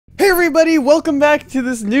everybody, welcome back to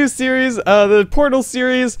this new series, the Portal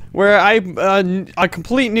series, where I, a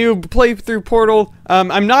complete noob, play through Portal.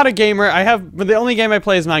 I'm not a gamer. The only game I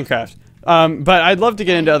play is Minecraft. But I'd love to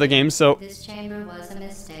get into other games, so... This chamber was a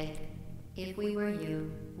mistake. If we were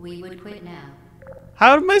you, we would quit now.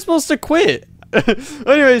 How am I supposed to quit?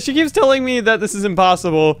 Anyway, she keeps telling me that this is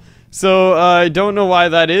impossible, so I don't know why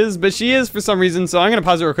that is, but she is for some reason, so I'm gonna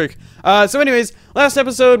pause it real quick. So anyways, last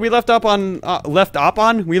episode we left off on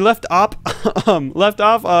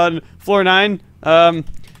floor 9.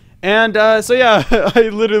 So yeah, I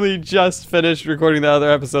literally just finished recording the other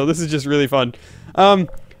episode. This is just really fun. But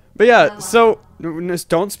yeah, so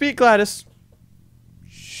don't speak, Gladys.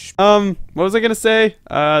 What was I gonna say?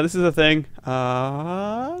 This is a thing.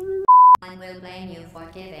 I will blame you for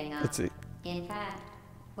giving up. Let's see. In fact,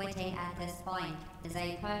 quitting at this point is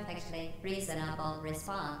a perfectly reasonable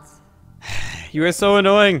response. You are so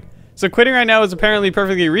annoying. So quitting right now is apparently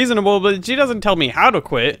perfectly reasonable, but she doesn't tell me how to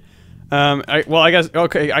quit. I guess,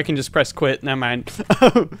 okay, I can just press quit, never mind.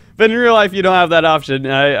 But in real life, you don't have that option.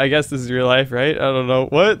 I guess this is real life, right? I don't know.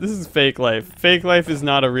 What? This is fake life. Fake life is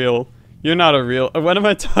not a real... You're not a real... What am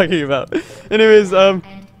I talking about? Anyways, And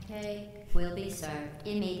cake will be served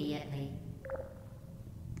immediately.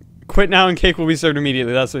 Quit now and cake will be served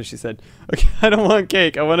immediately. That's what she said. Okay, I don't want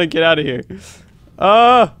cake. I want to get out of here. This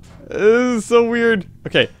is so weird.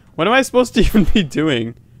 Okay, what am I supposed to even be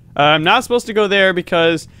doing? I'm not supposed to go there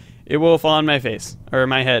because it will fall on my face. Or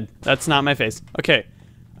my head. That's not my face. Okay.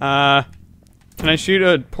 Can I shoot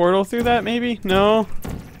a portal through that maybe? No.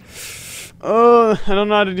 Oh, I don't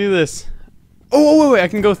know how to do this. Oh, wait, I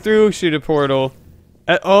can go through, shoot a portal.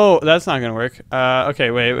 Oh, that's not gonna work. Okay,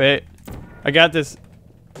 wait. I got this.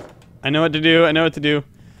 I know what to do.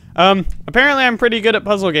 Apparently I'm pretty good at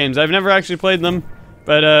puzzle games. I've never actually played them,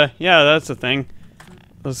 but yeah, that's the thing.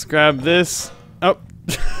 Let's grab this. Oh,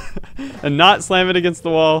 and not slam it against the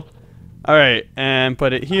wall. All right, and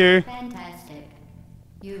put it here. Fantastic.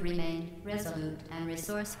 You remain resolute and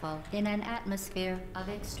resourceful in an atmosphere of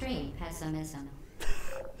extreme pessimism.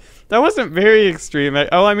 That wasn't very extreme.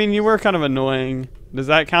 I mean, you were kind of annoying. Does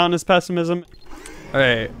that count as pessimism? All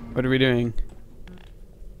right, what are we doing?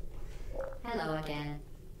 Hello again.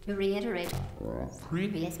 To reiterate,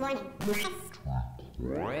 previous morning.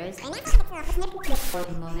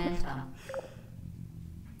 Momentum.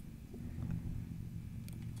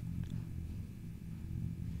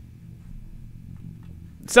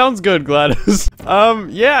 Sounds good, Gladys.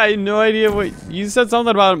 Yeah, I had no idea what you said.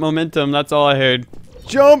 Something about momentum. That's all I heard.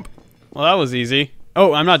 Jump. Well, that was easy.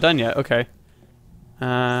 Oh, I'm not done yet. Okay.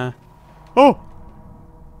 Oh,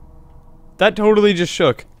 that totally just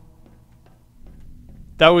shook.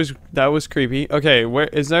 That was creepy. Okay, where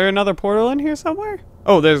is there another portal in here somewhere?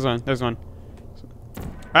 Oh, there's one.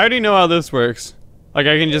 I already know how this works. Like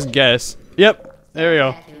I can just guess. Yep, there we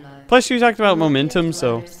go. Plus, you talked about momentum,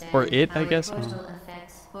 so or it, I guess.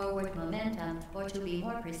 Affects forward momentum, or to be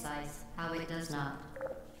more precise, how it does not.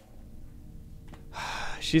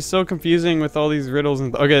 She's so confusing with all these riddles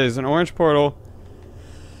and. Okay, there's an orange portal.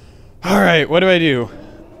 All right, what do I do?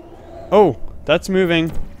 Oh, that's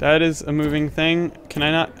moving. That is a moving thing. Can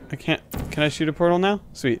I not? I can't. Can I shoot a portal now?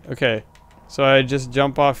 Sweet. Okay. So I just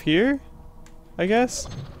jump off here, I guess.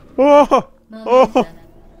 Oh! Momentum,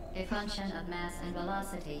 a function of mass and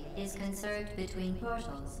velocity, is conserved between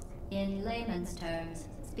portals. In layman's terms,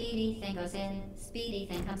 speedy thing goes in, speedy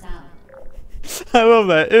thing comes out. I love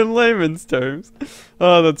that. In layman's terms.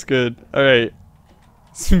 Oh, that's good. All right.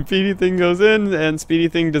 Speedy thing goes in, and speedy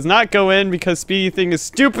thing does not go in because speedy thing is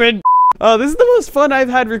stupid. This is the most fun I've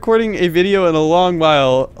had recording a video in a long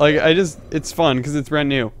while. Like, it's fun because it's brand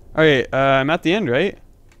new. All right, I'm at the end, right?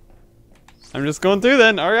 I'm just going through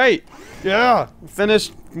then. All right. Yeah.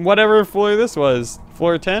 Finished whatever floor this was.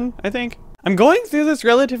 Floor 10, I think. I'm going through this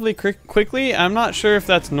relatively quickly. I'm not sure if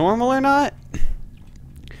that's normal or not.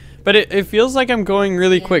 But it feels like I'm going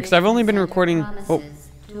really quick because I've only been recording... Oh.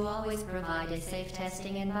 To always provide a safe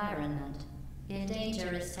testing environment. In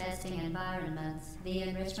dangerous testing environments, the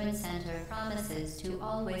Enrichment Center promises to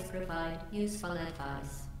always provide useful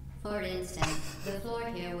advice. For instance, the floor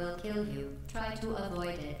here will kill you. Try to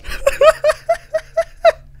avoid it.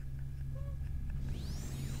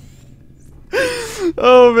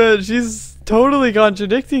 Oh man, she's totally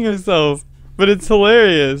contradicting herself, but it's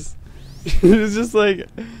hilarious. It's just like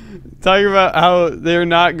talking about how they're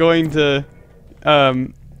not going to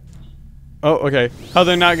oh, okay. How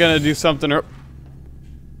they're not gonna do something or...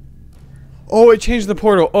 Oh, it changed the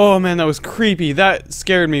portal. Oh man, that was creepy. That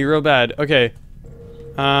scared me real bad. Okay.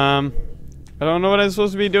 I don't know what I'm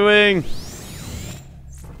supposed to be doing.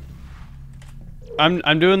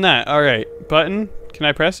 I'm doing that. All right. Button. Can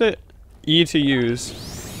I press it? E to use.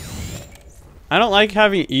 I don't like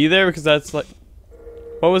having E there because that's like...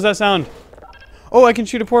 What was that sound? Oh, I can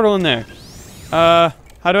shoot a portal in there. How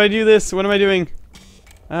do I do this? What am I doing?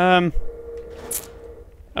 I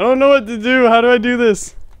don't know what to do. How do I do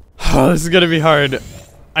this? Oh, this is gonna be hard.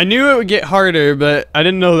 I knew it would get harder, but I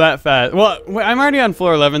didn't know that fast. Well, I'm already on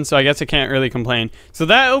floor 11, so I guess I can't really complain. So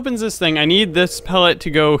that opens this thing. I need this pellet to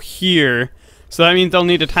go here. So that means I'll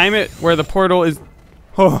need to time it where the portal is...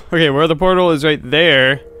 Oh, okay, where the portal is right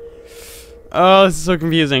there. Oh, this is so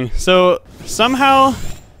confusing. So, somehow,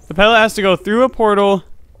 the pellet has to go through a portal.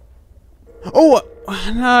 Oh!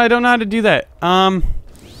 No, I don't know how to do that.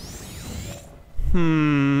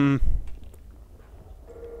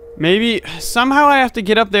 Maybe somehow I have to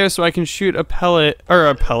get up there so I can shoot a pellet,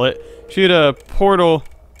 shoot a portal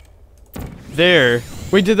there.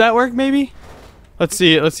 Wait, did that work maybe? Let's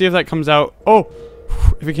see if that comes out. Oh,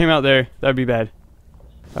 if it came out there, that'd be bad.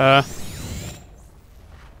 I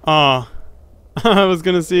was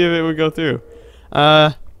gonna see if it would go through.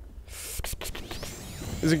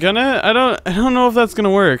 Is it gonna? I don't know if that's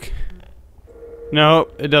gonna work. No,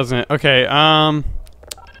 it doesn't. Okay,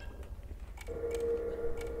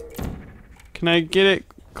 can I get it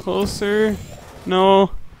closer?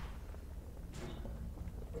 No.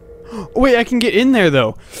 Oh, wait, I can get in there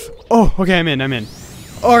though. Oh, okay, I'm in.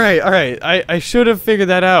 Alright. I should have figured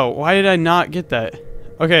that out. Why did I not get that?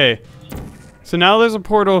 Okay. So now there's a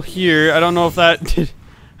portal here. I don't know if that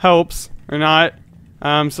helps or not.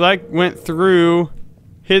 So that went through,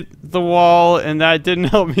 hit the wall, and that didn't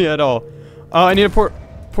help me at all. Oh, I need a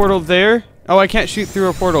portal there. Oh, I can't shoot through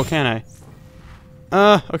a portal, can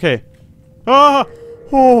I? Okay. Ah!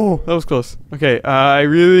 Oh, that was close. Okay, I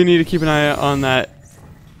really need to keep an eye on that.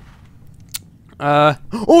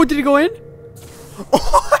 Oh, did it go in?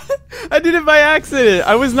 Oh, I did it by accident.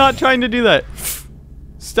 I was not trying to do that.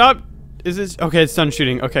 Stop. Is this... Okay, it's done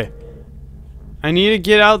shooting. Okay. I need to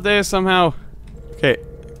get out there somehow. Okay.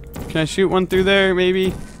 Can I shoot one through there,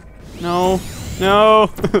 maybe? No.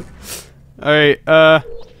 No. Alright,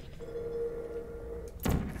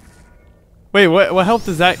 wait, what help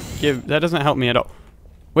does that give? That doesn't help me at all.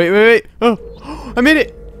 Wait. Oh, I made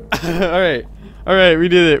it! Alright, we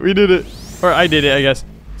did it. Or I did it, I guess.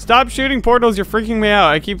 Stop shooting portals, you're freaking me out.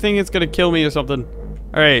 I keep thinking it's gonna kill me or something.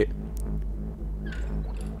 Alright. The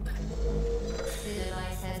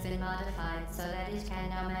device has been modified so that it can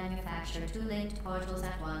now manufacture 2 linked portals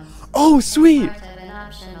at once. Oh, sweet! As part of an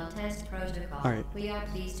optional test protocol, Alright. we are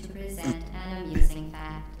pleased to present an amusing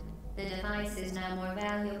fact. The device is now more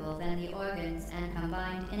valuable than the organs and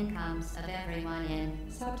combined incomes of everyone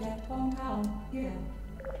in subject hometown. Yeah.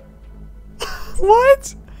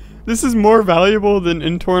 What? This is more valuable than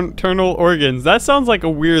internal organs. That sounds like a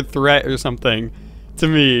weird threat or something to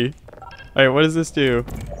me. Alright, what does this do?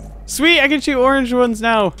 Sweet, I can shoot orange ones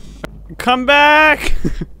now. Come back!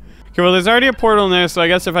 Okay, well, there's already a portal in there, so I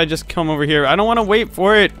guess if I just come over here, I don't want to wait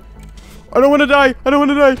for it. I don't want to die. I don't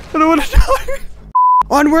want to die. I don't want to die.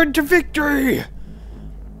 Onward to victory!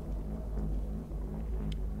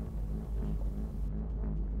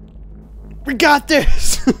 We got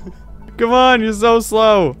this! Come on, you're so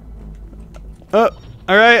slow.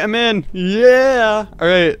 Alright, I'm in. Yeah!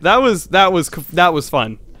 Alright, that was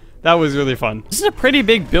fun. That was really fun. This is a pretty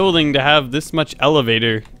big building to have this much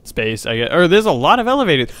elevator space, I guess. Or there's a lot of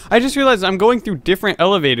elevators. I just realized I'm going through different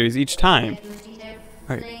elevators each time.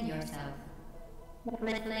 Alright.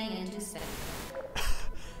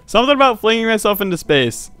 Something about flinging myself into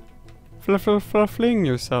space. Fling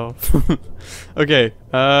yourself. Okay,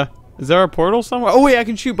 is there a portal somewhere? Oh wait, I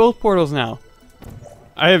can shoot both portals now.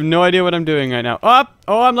 I have no idea what I'm doing right now. Oh,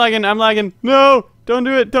 I'm lagging. No, don't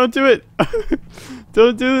do it. Don't do it.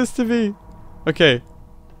 Don't do this to me. Okay.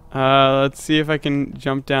 Let's see if I can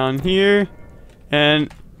jump down here.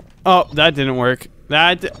 And oh, that didn't work.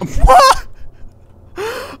 What?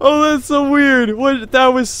 Oh, that's so weird. What? That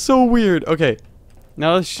was so weird. Okay.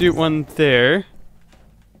 Now let's shoot one there.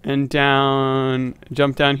 And down,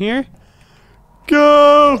 jump down here.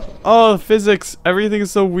 Go! Oh, physics. Everything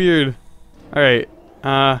is so weird. All right.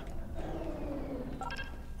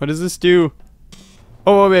 What does this do?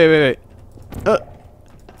 Oh, wait.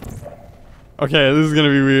 Okay, this is gonna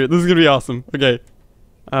be weird. This is gonna be awesome. Okay.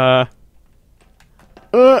 Ah!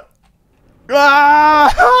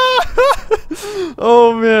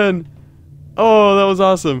 Oh man. Oh, that was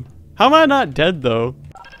awesome. How am I not dead though?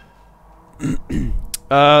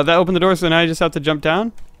 That opened the door, so now I just have to jump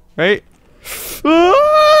down, right?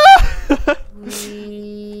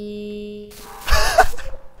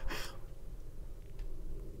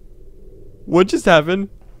 What just happened?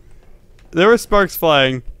 there were sparks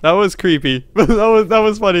flying. That was creepy. that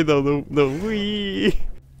was funny though. The wee.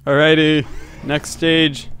 Alrighty, next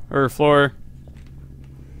stage or floor.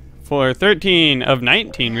 Floor 13 of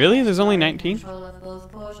 19. Really? There's only 19? Control of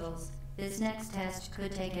both portals. This next test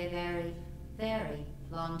could take a very, very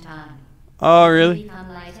long time. Oh, If really? you become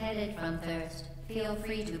lightheaded from thirst, feel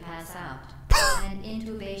free to pass out. An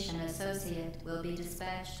intubation associate will be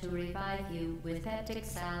dispatched to revive you with peptic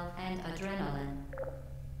salve and adrenaline.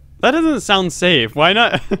 That doesn't sound safe. Why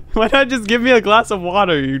not? Why not just give me a glass of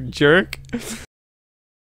water, you jerk?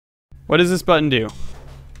 What does this button do?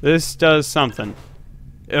 This does something.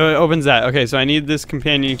 It opens that. Okay, so I need this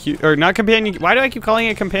companion cube, or not companion. Why do I keep calling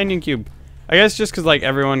it companion cube? I guess just because like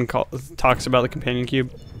everyone talks about the companion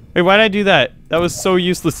cube. Wait, why did I do that? That was so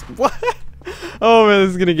useless. What? Oh man,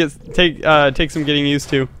 this is gonna take some getting used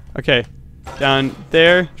to. Okay, down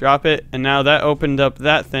there, drop it, and now that opened up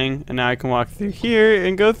that thing, and now I can walk through here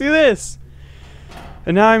and go through this.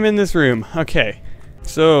 And now I'm in this room. Okay,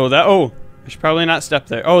 so that, oh, I should probably not step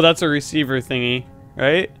there. Oh, that's a receiver thingy,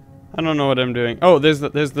 right? I don't know what I'm doing. Oh, there's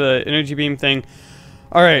the energy beam thing.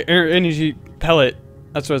 All right, energy pellet.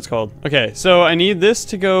 That's what it's called. Okay, so I need this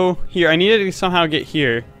to go here. I need it to somehow get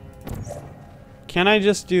here. Can I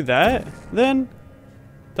just do that then?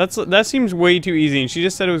 That seems way too easy, and she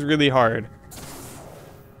just said it was really hard.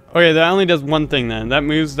 Okay, that only does one thing then. That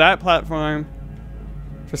moves that platform.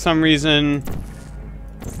 For some reason.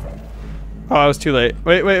 Oh, I was too late.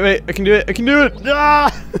 Wait. I can do it. I can do it.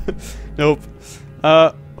 Ah! Nope.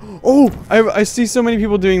 Oh, I see so many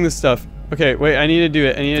people doing this stuff. Okay, wait. I need to do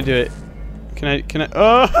it. Can I?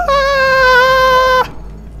 Oh!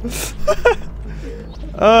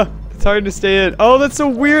 It's hard to stay in. Oh, that's so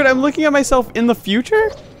weird. I'm looking at myself in the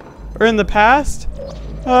future? Or in the past?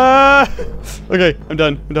 Okay, I'm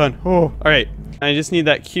done. Oh, alright. I just need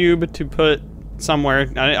that cube to put somewhere.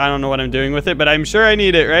 I don't know what I'm doing with it, but I'm sure I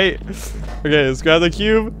need it, right? Okay, let's grab the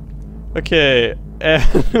cube. Okay, and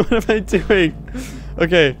what am I doing?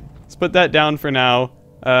 Okay, let's put that down for now.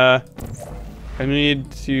 I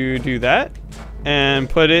need to do that and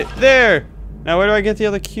put it there. Now, where do I get the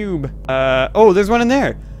other cube? Oh, there's one in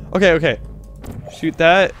there. Okay. Shoot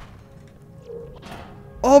that.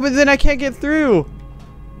 Oh, but then I can't get through.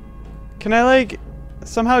 Can I, like,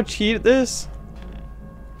 somehow cheat this?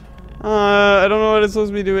 I don't know what it's supposed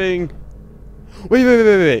to be doing.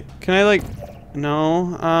 Wait. Can I, like...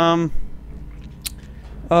 No.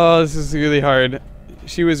 Oh, this is really hard.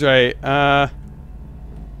 She was right. I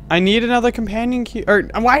need another companion cube. Or,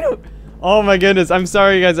 why don't... Oh, my goodness. I'm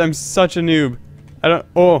sorry, guys. I'm such a noob. I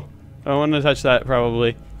don't want to touch that,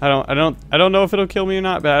 probably. I don't know if it'll kill me or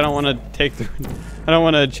not, but I don't want to take the... I don't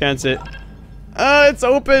want to chance it. It's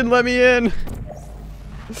open. Let me in.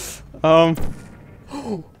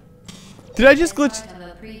 Did I just glitch?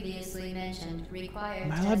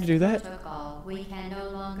 Am I allowed to do that? We can no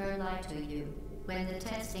longer lie to you. When the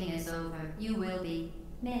testing is over, you will be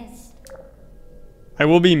missed. I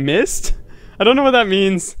will be missed? I don't know what that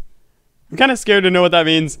means. I'm kind of scared to know what that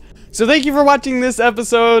means. So thank you for watching this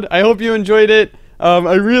episode. I hope you enjoyed it.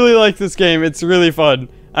 I really like this game. It's really fun.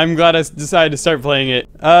 I'm glad I decided to start playing it.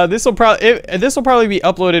 This will probably be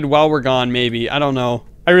uploaded while we're gone, maybe. I don't know.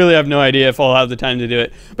 I really have no idea if I'll have the time to do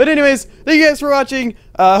it. But anyways, thank you guys for watching.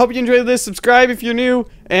 Hope you enjoyed this. Subscribe if you're new,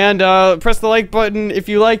 and press the like button if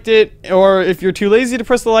you liked it. Or if you're too lazy to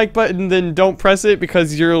press the like button, then don't press it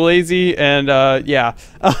because you're lazy. And yeah.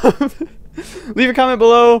 Leave a comment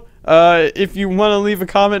below if you want to leave a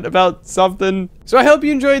comment about something. So I hope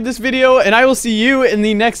you enjoyed this video, and I will see you in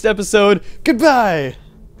the next episode. Goodbye!